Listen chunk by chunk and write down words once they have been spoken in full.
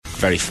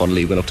very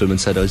funnily went up to him and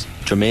said, "Oh,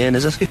 Jermaine,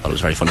 is it?" I thought it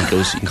was very funny. He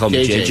goes, "You can call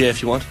me JJ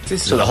if you want."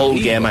 So the whole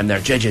game I'm there,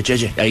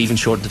 JJ. I even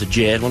shortened it to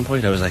J at one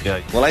point. I was like,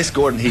 well, I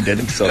scored and he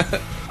didn't, so.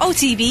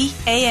 OTB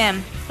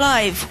AM,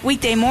 live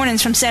weekday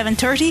mornings from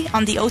 7:30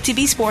 on the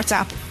OTB Sports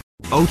app.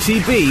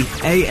 OTB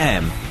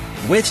AM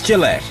with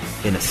Gillette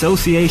in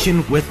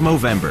association with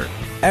Movember.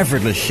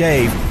 Effortless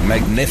shave,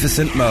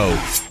 magnificent Mo.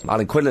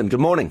 Alan Quinlan, good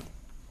morning.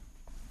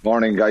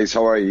 Morning, guys.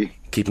 How are you?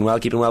 Keeping well.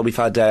 We've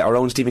had our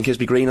own Stephen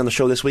Kisby Green on the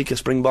show this week, a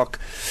Springbok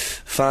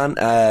fan,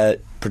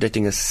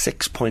 predicting a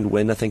 6-point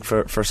win, I think,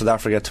 for South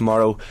Africa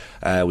tomorrow.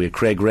 We had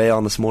Craig Ray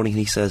on this morning, and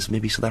he says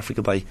maybe South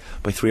Africa by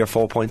 3 or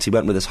 4 points. He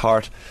went with his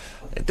heart.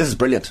 This is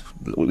brilliant.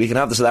 We can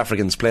have the South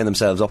Africans playing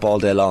themselves up all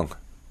day long.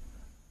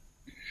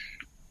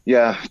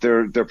 Yeah,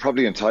 they're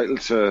probably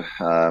entitled to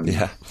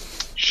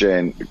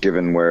Shane,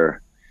 given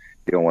where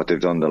what they've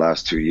done the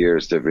last 2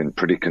 years. They've been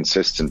pretty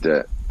consistent.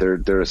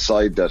 They're a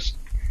side that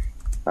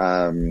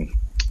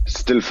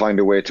still find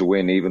a way to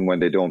win, even when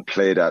they don't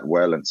play that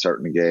well in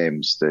certain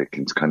games. They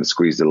can kind of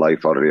squeeze the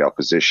life out of the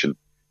opposition,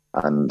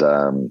 and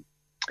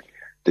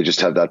they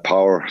just have that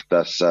power,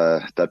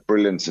 that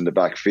brilliance in the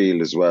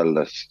backfield as well.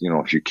 That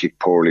if you kick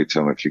poorly to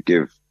them, if you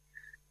give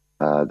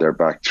their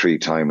back 3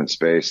 time and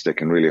space, they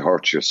can really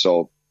hurt you.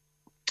 So,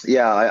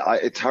 yeah,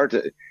 it's hard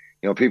to.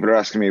 People are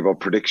asking me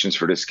about predictions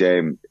for this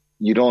game.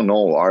 You don't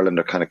know. Ireland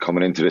are kind of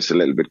coming into this a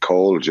little bit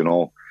cold,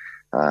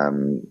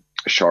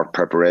 short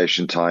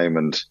preparation time,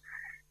 and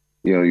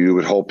you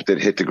would hope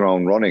they'd hit the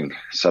ground running.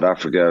 South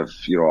Africa have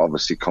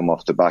obviously come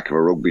off the back of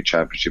a rugby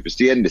championship. It's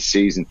the end of the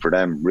season for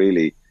them,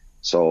 really.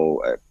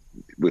 So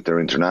with their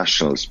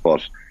internationals,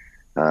 but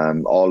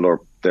all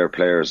their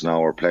players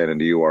now are playing in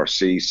the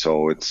URC,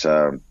 so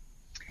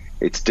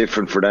it's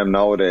different for them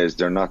nowadays.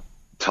 They're not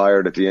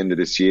tired at the end of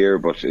this year,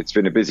 but it's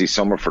been a busy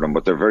summer for them.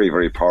 But they're very,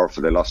 very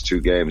powerful. They lost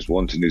 2 games,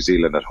 one to New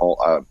Zealand at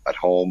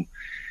home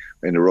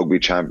in the rugby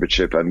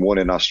championship, and one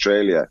in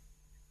Australia.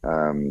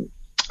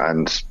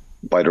 And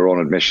by their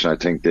own admission, I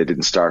think they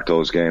didn't start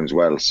those games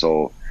well.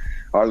 So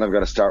Ireland have got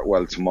to start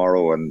well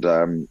tomorrow, and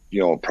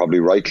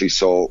probably rightly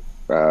so.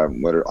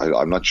 I'm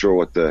not sure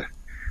what the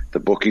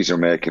bookies are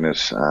making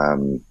it.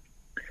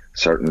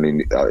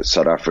 Certainly,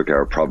 South Africa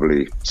are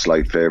probably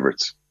slight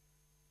favourites.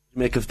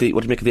 What do you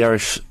make of the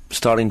Irish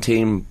starting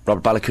team?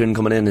 Robert Balakoon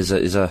coming in is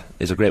a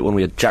great one.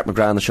 We had Jack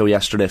McGrath on the show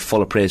yesterday,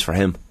 full of praise for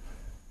him.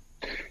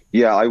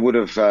 Yeah, I would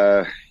have.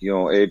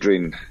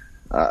 Adrian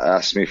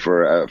asked me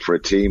for a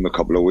team a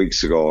couple of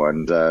weeks ago,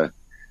 and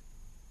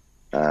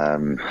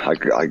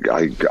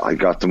I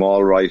got them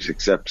all right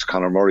except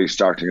Conor Murray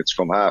starting at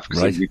scrum half,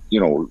 because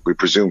we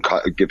presume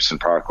Gibson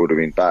Park would have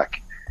been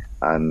back,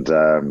 and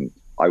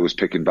I was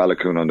picking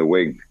Balakoon on the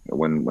wing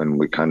when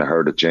we kind of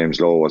heard that James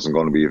Lowe wasn't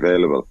going to be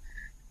available.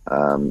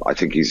 I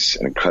think he's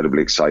an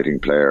incredibly exciting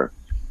player.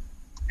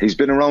 He's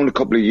been around a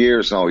couple of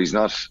years now. He's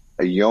not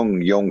a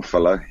young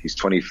fella. He's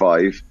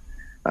 25,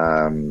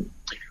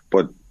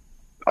 but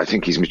I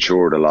think he's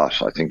matured a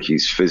lot. I think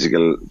he's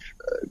physicality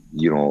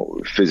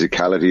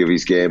of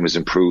his game has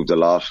improved a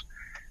lot.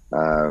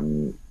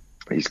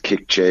 His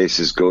kick chase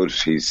is good.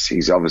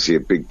 He's obviously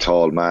a big,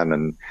 tall man,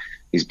 and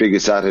his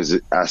biggest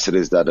asset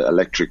is that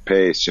electric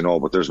pace,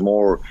 but there's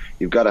more.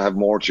 You've got to have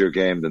more to your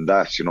game than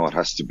that. It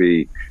has to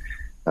be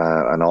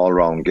an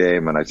all-round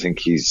game, and I think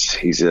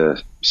he's a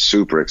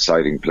super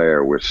exciting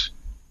player with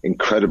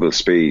incredible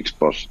speed.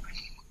 But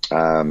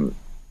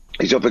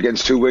he's up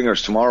against 2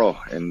 wingers tomorrow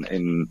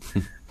in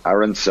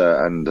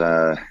Arendse and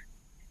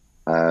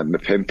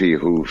Mapimpi,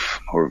 who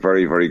are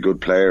very, very good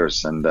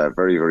players and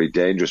very, very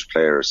dangerous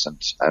players.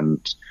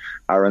 And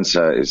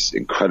Arendse is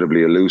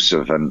incredibly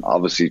elusive, and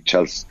obviously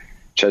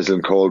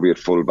Cheslin Colby at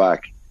full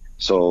back.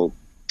 So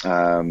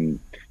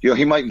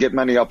he might get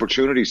many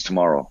opportunities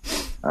tomorrow.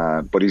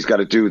 But he's got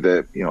to do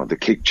the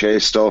kick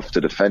chase stuff,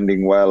 the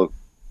defending well,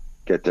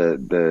 get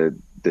the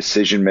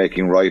decision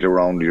making right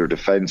around your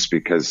defence,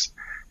 because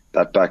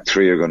that back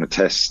 3 are going to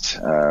test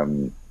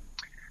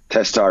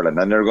Ireland,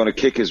 and they're going to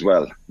kick as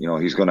well.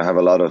 He's going to have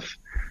a lot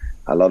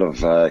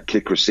of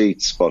kick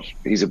receipts, but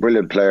he's a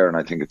brilliant player, and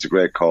I think it's a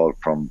great call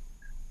from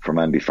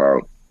Andy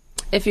Farrell.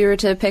 If you were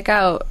to pick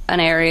out an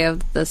area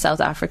of the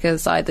South Africa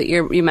side that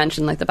you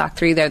mentioned, like the back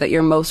 3 there, that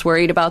you're most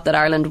worried about that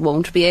Ireland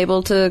won't be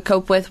able to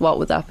cope with, what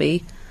would that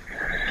be?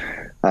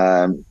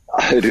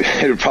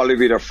 It'd probably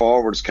be their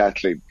forwards,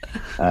 Kathleen.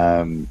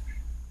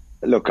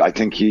 Look, I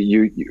think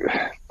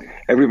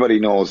everybody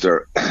knows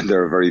they're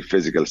a very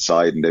physical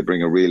side, and they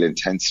bring a real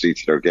intensity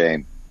to their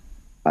game.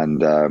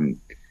 And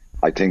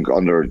I think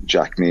under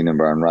Jack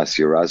Nienaber and Rassie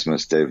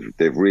Erasmus,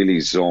 they've really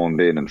zoned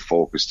in and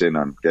focused in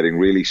on getting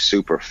really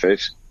super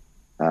fit.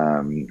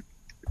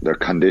 Their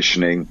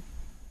conditioning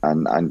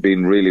and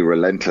being really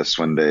relentless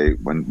when they're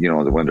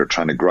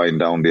trying to grind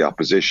down the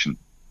opposition.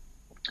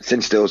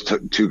 Since those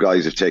 2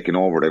 guys have taken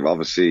over, they've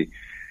obviously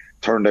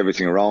turned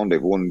everything around.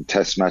 They've won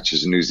test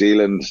matches in New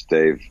Zealand.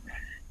 They've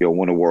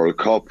won a World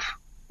Cup,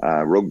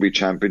 rugby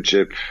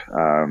championship,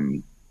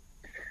 and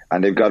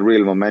they've got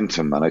real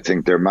momentum. And I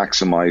think they're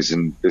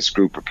maximising this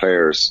group of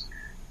players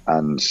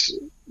and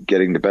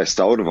getting the best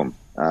out of them.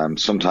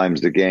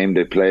 Sometimes the game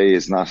they play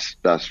is not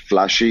that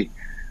flashy,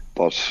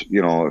 but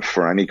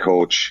for any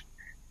coaches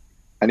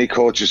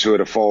who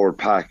had a forward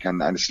pack,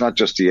 and it's not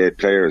just the 8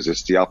 players,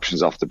 it's the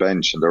options off the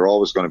bench, and they're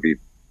always going to be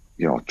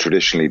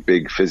traditionally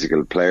big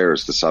physical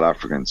players, the South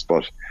Africans,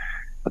 but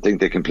I think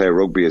they can play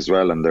rugby as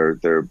well, and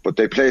but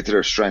they play to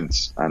their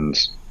strengths. And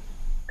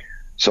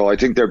so I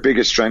think their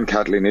biggest strength,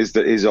 Kathleen,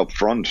 is up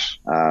front.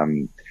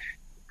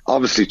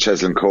 Obviously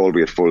Cheslin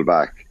Colby at full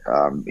back,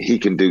 he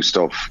can do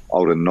stuff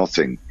out of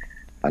nothing,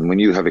 and when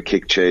you have a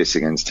kick chase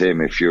against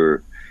him, if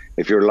your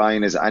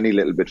line is any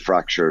little bit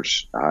fractured,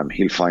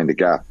 he'll find a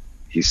gap.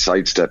 His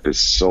sidestep is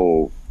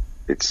so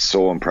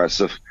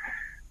impressive.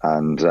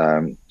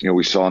 And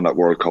we saw in that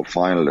World Cup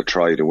final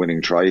the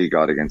winning try he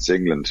got against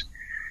England,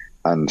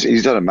 and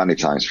he's done it many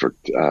times for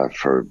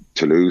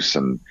Toulouse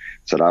and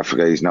South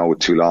Africa. He's now with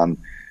Toulon.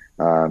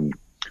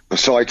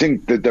 So I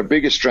think that their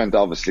biggest strength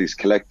obviously is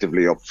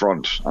collectively up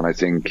front, and I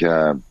think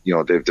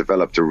they've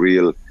developed a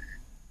real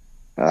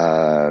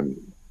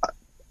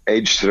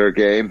edge to their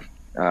game.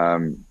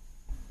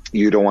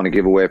 You don't want to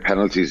give away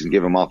penalties and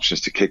give them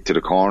options to kick to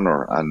the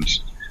corner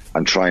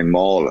and try and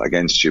maul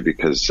against you,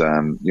 because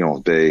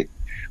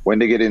when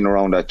they get in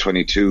around that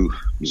 22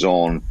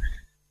 zone,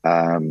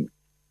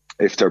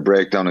 if their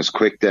breakdown is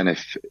quick, then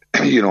if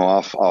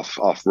off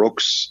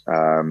rucks,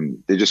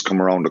 they just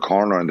come around the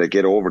corner and they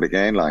get over the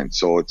gain line.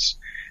 So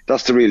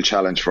that's the real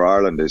challenge for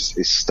Ireland is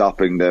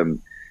stopping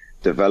them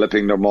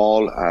developing their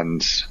maul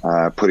and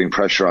putting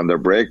pressure on their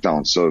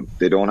breakdown, so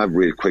they don't have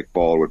real quick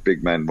ball with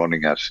big men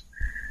running at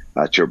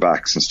your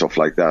backs and stuff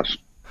like that.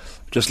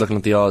 Just looking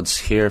at the odds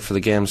here for the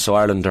game, so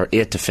Ireland are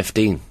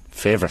 8-15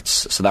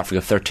 favourites, South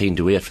Africa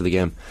 13-8 for the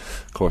game.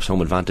 Of course,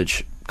 home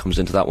advantage comes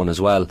into that one as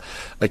well.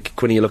 Like,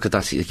 when you look at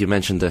that, you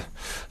mentioned the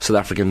South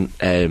African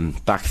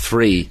back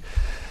three,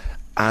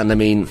 and I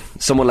mean,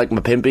 someone like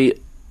Mapimpi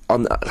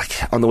on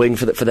the wing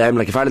for them.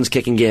 Like, if Ireland's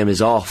kicking game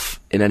is off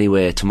in any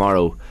way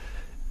tomorrow,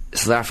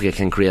 South Africa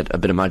can create a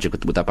bit of magic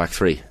with that back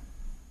three.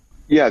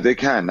 Yeah, they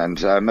can, and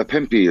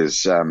Mapimpi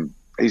is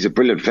he's a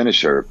brilliant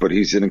finisher, but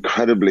he's an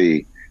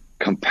incredibly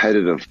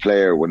competitive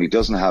player when he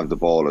doesn't have the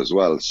ball as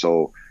well.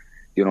 So,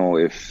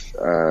 if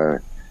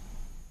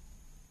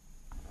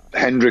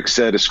Hendricks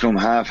said a scrum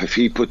half, if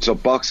he puts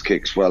up box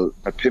kicks, well,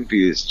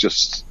 Mapimpi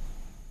is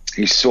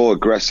he's so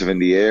aggressive in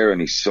the air, and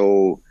he's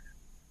so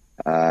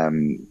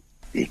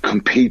he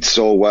competes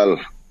so well,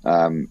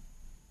 and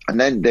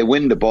then they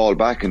win the ball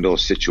back in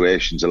those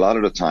situations a lot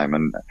of the time.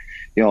 And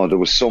there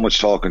was so much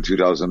talk in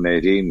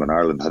 2018 when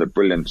Ireland had a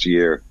brilliant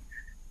year,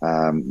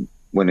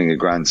 winning a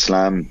Grand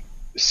Slam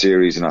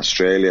series in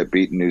Australia,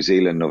 beating New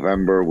Zealand in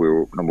November. We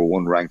were number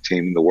 1 ranked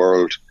team in the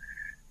world,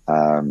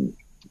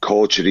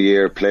 coach of the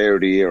year, player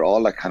of the year,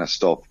 all that kind of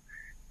stuff.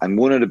 And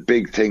one of the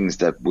big things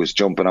that was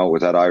jumping out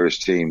with that Irish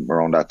team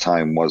around that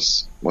time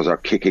was our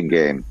kicking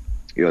game.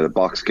 The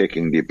box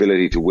kicking, the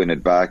ability to win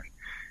it back,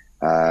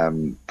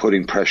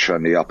 putting pressure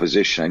on the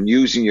opposition, and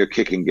using your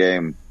kicking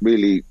game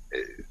really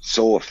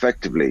so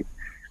effectively.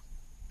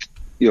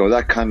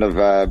 That kind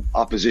of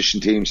opposition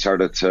team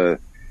started to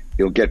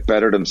get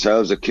better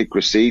themselves at kick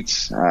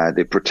receipts.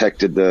 They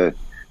protected the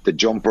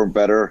jumper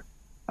better,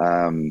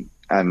 and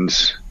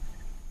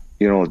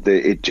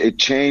it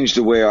changed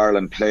the way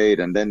Ireland played.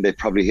 And then they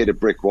probably hit a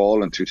brick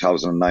wall in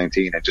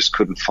 2019 and just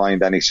couldn't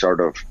find any sort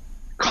of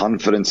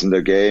confidence in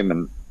their game.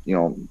 And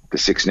the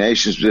Six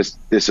Nations was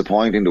just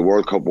disappointing, the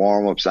World Cup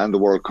warm-ups and the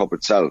World Cup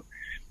itself.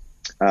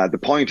 The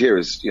point here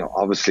is,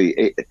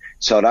 obviously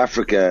South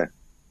Africa,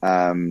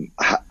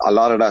 a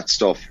lot of that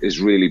stuff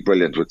is really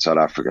brilliant with South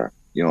Africa.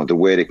 The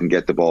way they can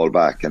get the ball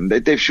back, and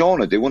they've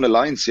shown it. They won a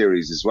line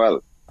series as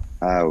well.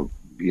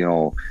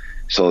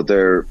 So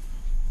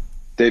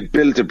they've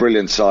built a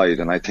brilliant side,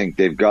 and I think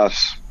they've got,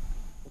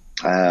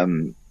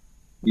 Rassie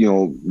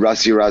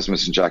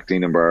Erasmus and Jack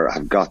Dienenberg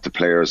have got the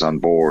players on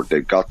board.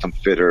 They've got them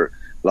fitter.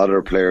 A lot of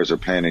their players are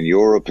playing in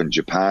Europe and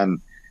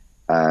Japan.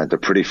 They're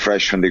pretty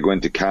fresh when they go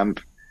into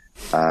camp.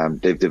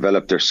 They've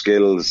developed their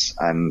skills,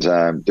 and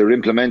they're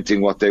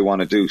implementing what they want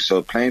to do.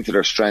 So playing to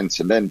their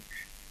strengths, and then,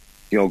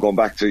 going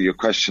back to your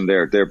question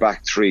there, their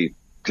back three,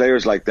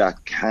 players like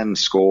that can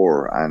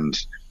score. And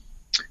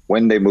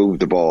when they move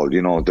the ball,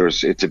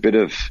 it's a bit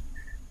of,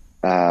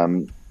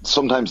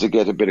 sometimes they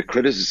get a bit of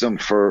criticism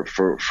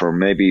for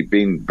maybe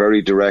being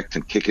very direct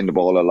and kicking the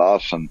ball a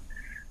lot. And,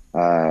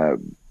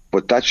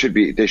 but they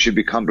should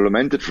be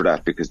complimented for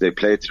that, because they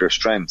play to their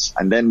strengths.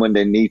 And then when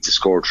they need to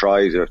score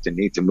tries, or if they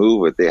need to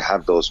move it, they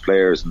have those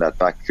players in that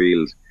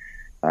backfield.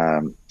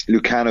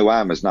 Lucano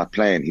Am is not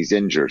playing. He's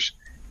injured.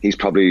 He's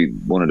probably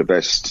one of the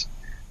best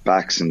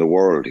backs in the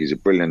world. He's a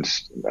brilliant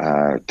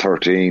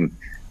 13.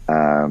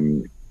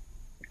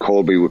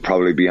 Colby would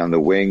probably be on the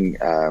wing.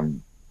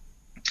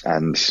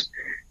 And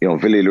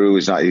Willie Leroux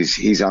is not.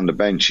 He's on the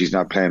bench. He's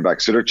not playing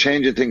back. So they're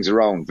changing things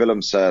around.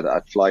 Willem said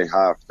at fly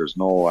half, there's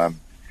no...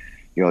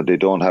 they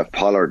don't have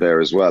Pollard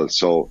there as well.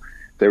 So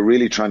they're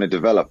really trying to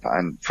develop.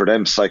 And for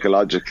them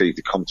psychologically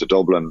to come to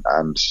Dublin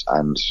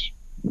and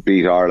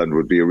beat Ireland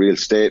would be a real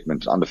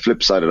statement. On the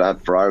flip side of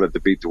that, for Ireland to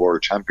beat the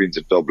world champions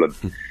in Dublin,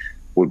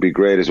 would be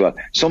great as well.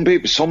 Some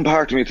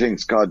part of me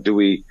thinks, God, do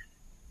we?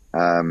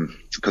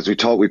 Because we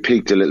thought we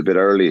peaked a little bit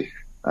early,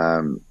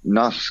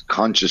 not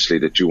consciously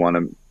that you want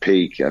to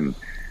peak and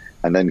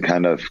then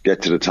kind of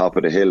get to the top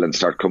of the hill and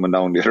start coming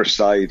down the other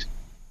side.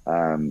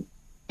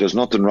 There's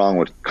nothing wrong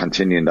with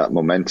continuing that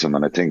momentum,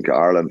 and I think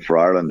for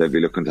Ireland, they'll be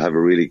looking to have a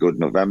really good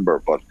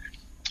November, but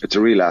it's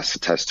a real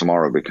acid test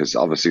tomorrow because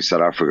obviously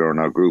South Africa are in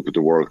our group at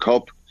the World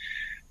Cup.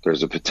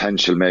 There's a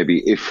potential maybe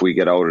if we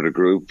get out of the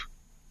group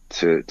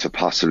to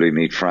possibly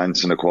meet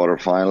France in the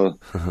quarterfinal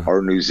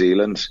or New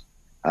Zealand.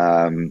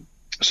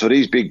 So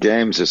these big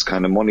games is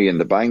kind of money in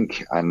the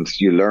bank, and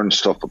you learn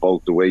stuff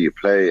about the way you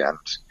play. And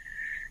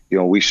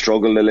we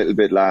struggled a little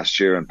bit last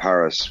year in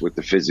Paris with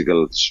the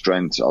physical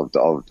strength of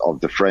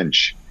the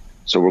French.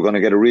 So we're going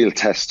to get a real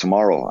test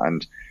tomorrow,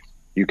 and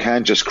you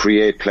can't just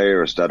create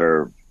players that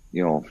are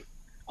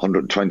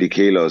 120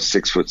 kilos,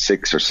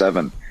 6'6" or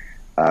 7,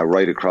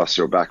 right across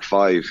your back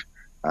five.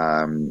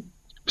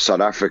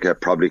 South Africa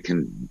probably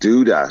can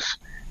do that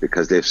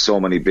because they have so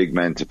many big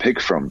men to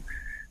pick from.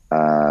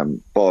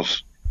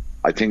 But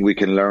I think we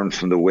can learn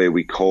from the way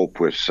we cope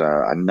with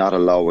and not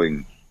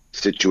allowing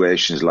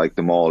situations like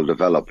the Maul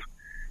develop.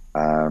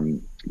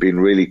 Being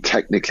really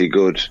technically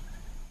good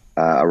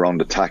around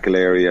the tackle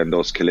area and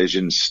those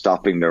collisions,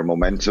 stopping their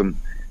momentum.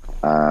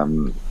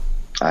 And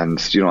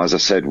as I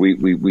said,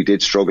 we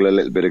did struggle a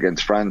little bit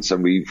against France,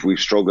 and we've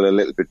struggled a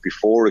little bit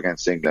before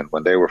against England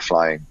when they were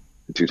flying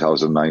in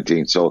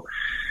 2019. So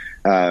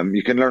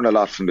you can learn a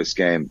lot from this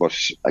game. But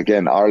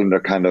again, Ireland are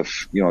kind of,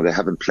 they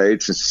haven't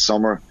played since the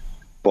summer,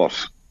 but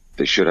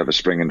they should have a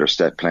spring in their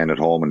step playing at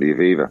home in the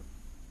Aviva.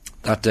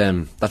 That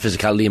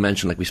physicality you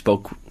mentioned, like we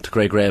spoke to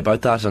Craig Gray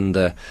about that, and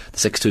the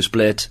 6-2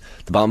 split,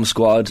 the bomb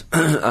squad,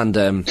 and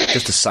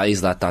just the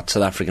size that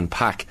South African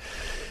pack.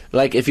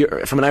 Like, if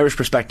you're from an Irish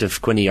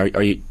perspective, Quinny,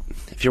 are you,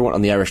 if you're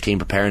on the Irish team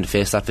preparing to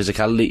face that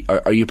physicality,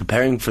 are you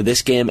preparing for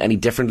this game any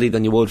differently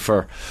than you would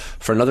for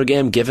another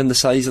game, given the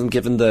size and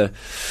given the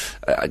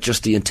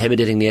just the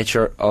intimidating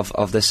nature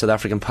of this South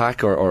African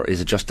pack, or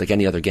is it just like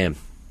any other game?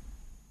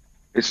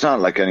 It's not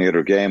like any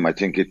other game. I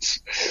think it's,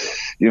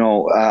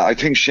 I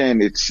think,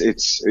 Shane,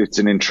 it's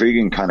an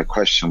intriguing kind of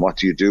question. What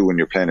do you do when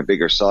you're playing a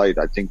bigger side?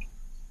 I think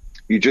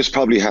you just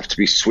probably have to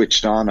be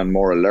switched on and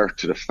more alert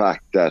to the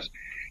fact that,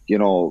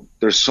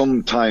 there's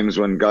some times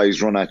when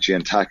guys run at you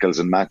in tackles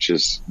and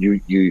matches,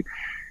 you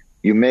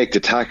make the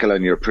tackle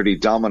and you're pretty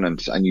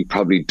dominant, and you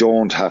probably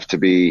don't have to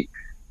be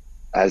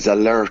as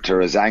alert or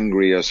as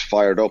angry, as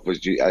fired up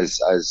as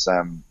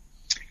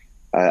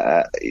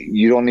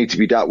you don't need to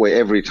be that way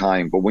every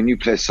time. But when you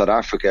play South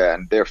Africa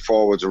and their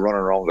forwards are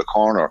running around the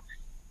corner,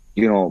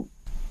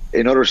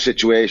 in other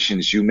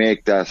situations you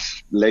make that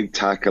leg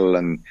tackle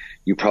and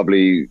you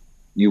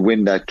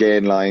win that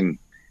gain line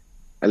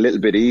a little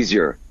bit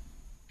easier.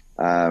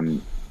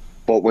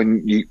 But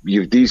when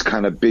you've these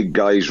kind of big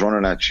guys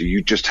running at you,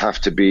 you just have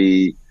to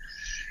be,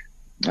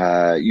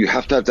 you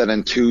have to have that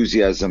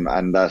enthusiasm,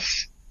 and that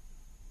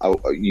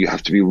you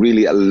have to be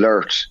really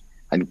alert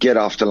and get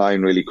off the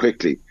line really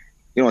quickly.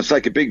 It's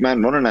like a big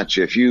man running at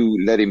you. If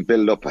you let him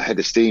build up a head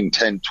of steam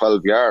 10,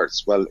 12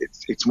 yards, well,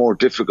 it's more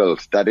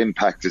difficult. That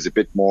impact is a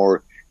bit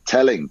more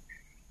telling.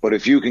 But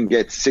if you can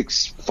get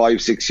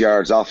 5, 6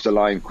 yards off the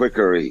line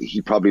quicker,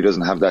 he probably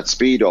doesn't have that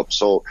speed up.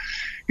 So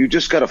you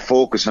just got to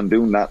focus on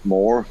doing that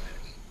more.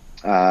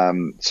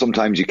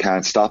 Sometimes you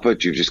can't stop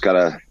it. You've just got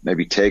to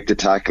maybe take the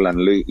tackle and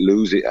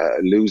lose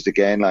the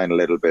gain line a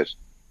little bit.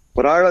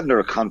 But Ireland are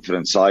a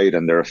confident side,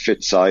 and they're a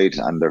fit side,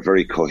 and they're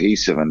very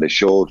cohesive, and they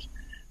showed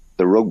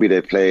the rugby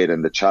they played,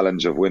 and the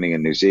challenge of winning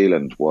in New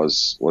Zealand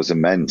was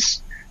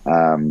immense.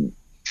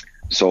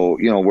 So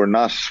we're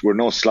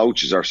no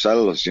slouches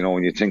ourselves.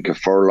 When you think of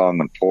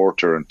Furlong and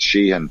Porter and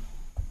Sheehan,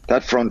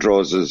 that front row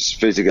is as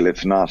physical,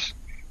 if not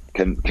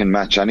can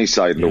match any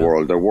side in the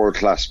world. They're world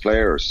class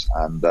players,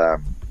 and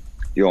the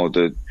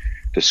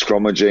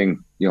scrummaging.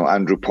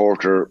 Andrew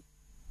Porter,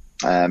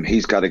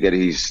 he's got to get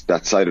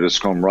that side of the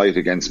scrum right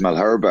against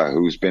Malherbe,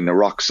 who's been a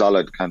rock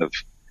solid kind of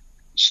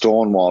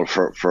stonewall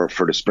for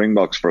the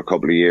Springboks for a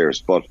couple of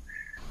years. But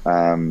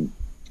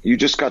you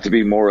just got to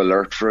be more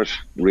alert for it,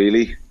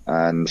 really.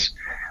 And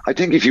I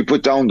think if you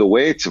put down the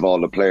weights of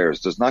all the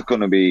players, there's not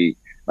going to be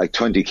like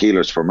 20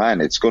 kilos per man.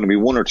 It's going to be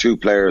one or two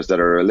players that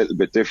are a little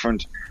bit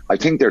different. I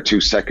think their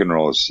two second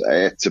rows,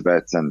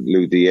 Etzebeth and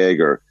Lou De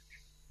Jager,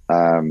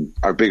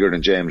 are bigger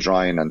than James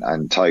Ryan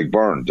and Tyg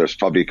Byrne. There's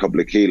probably a couple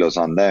of kilos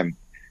on them.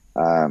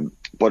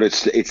 But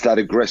it's that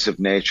aggressive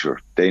nature.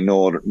 They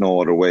know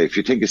no other way. If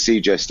you think of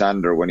CJ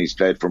Stander when he's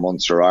played for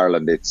Munster,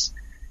 Ireland,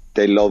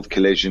 they love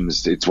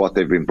collisions. It's what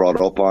they've been brought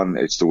up on.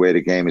 It's the way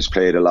the game is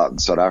played a lot in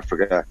South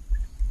Africa.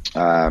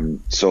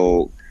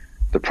 So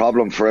the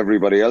problem for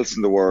everybody else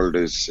in the world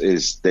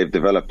is they've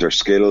developed their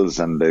skills,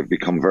 and they've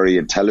become very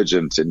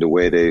intelligent in the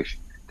way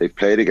they've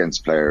played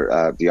against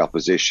the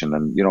opposition.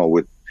 And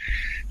with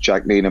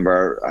Jack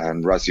Nienaber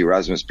and Rassie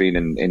Erasmus being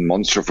in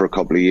Munster for a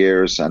couple of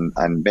years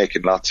and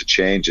making lots of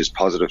changes,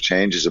 positive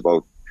changes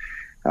about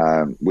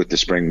with the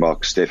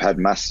Springboks, they've had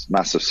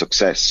massive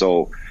success.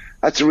 So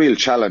that's a real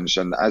challenge.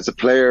 And as a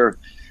player,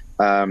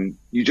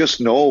 you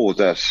just know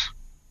that,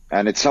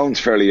 and it sounds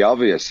fairly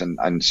obvious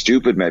and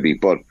stupid maybe,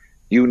 but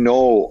you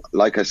know,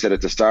 like I said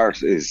at the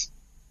start, is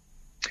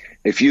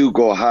if you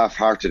go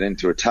half-hearted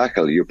into a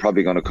tackle, you're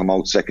probably going to come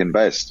out second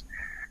best.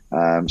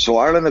 So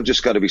Ireland have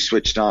just got to be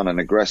switched on and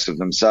aggressive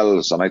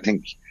themselves, and I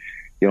think,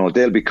 you know,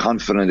 they'll be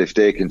confident if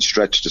they can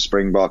stretch the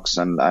Springboks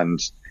and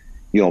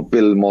you know,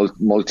 build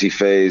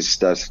multi-phase,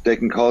 that they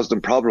can cause them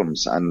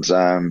problems, and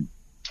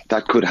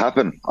that could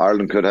happen.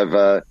 Ireland could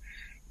have,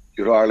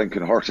 you know, Ireland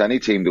can hurt any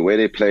team the way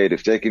they played.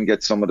 If they can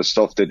get some of the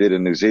stuff they did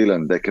in New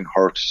Zealand, they can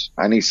hurt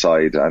any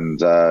side, and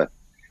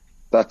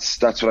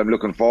that's what I'm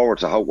looking forward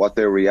to, what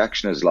their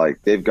reaction is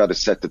like. They've got to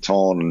set the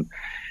tone,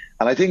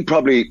 and I think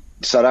probably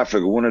South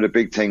Africa, one of the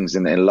big things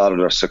in a lot of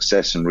their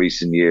success in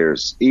recent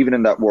years, even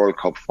in that World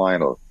Cup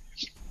final,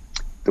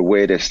 the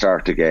way they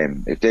start the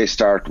game. If they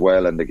start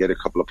well and they get a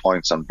couple of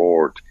points on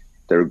board,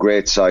 they're a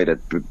great side at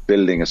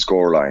building a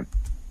scoreline,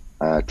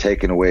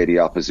 taking away the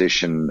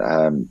opposition,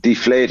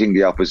 deflating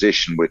the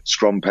opposition with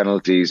scrum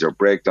penalties or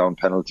breakdown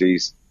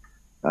penalties.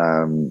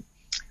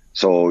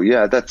 So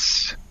yeah,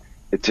 it's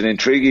an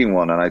intriguing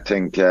one, and I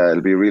think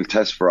it'll be a real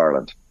test for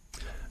Ireland.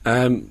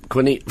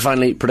 Quinny,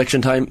 finally,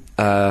 prediction time.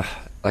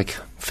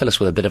 Fill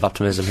us with a bit of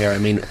optimism here. I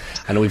mean,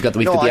 I know we've got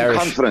the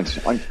Irish.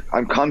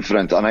 I'm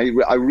confident, and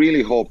I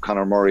really hope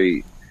Conor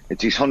Murray,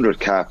 it's his 100th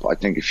cap. I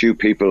think a few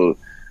people,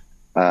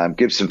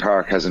 Gibson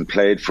Park hasn't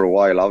played for a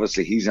while.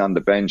 Obviously, he's on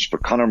the bench,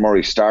 but Conor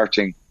Murray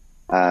starting.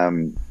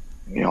 You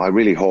know, I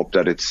really hope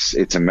that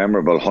it's a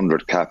memorable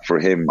 100th cap for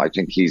him. I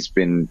think he's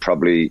been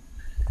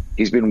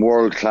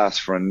world class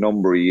for a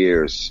number of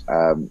years.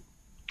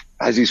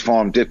 Has his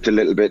form dipped a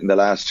little bit in the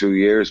last 2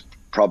 years?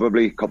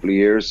 Probably a couple of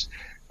years.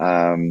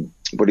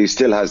 But he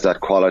still has that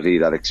quality,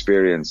 that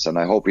experience, and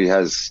I hope he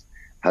has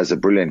a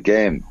brilliant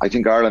game. I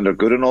think Ireland are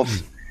good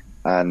enough,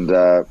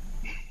 and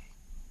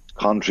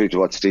contrary to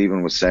what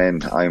Stephen was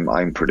saying,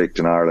 I'm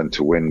predicting Ireland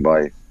to win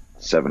by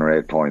 7 or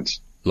 8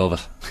 points. Love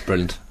it,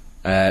 brilliant.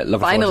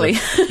 Finally.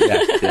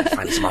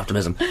 Finally some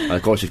optimism. And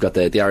of course, you've got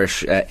the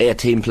Irish A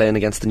team playing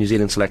against the New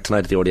Zealand select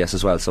tonight at the ODS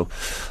as well, so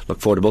look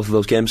forward to both of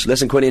those games.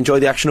 Listen, Quinny,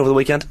 enjoy the action over the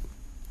weekend.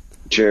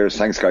 Cheers,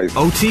 thanks guys.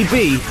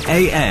 OTB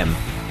AM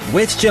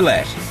with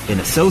Gillette in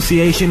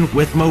association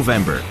with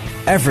Movember.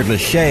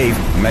 Effortless shave,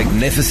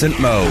 magnificent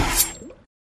Mo.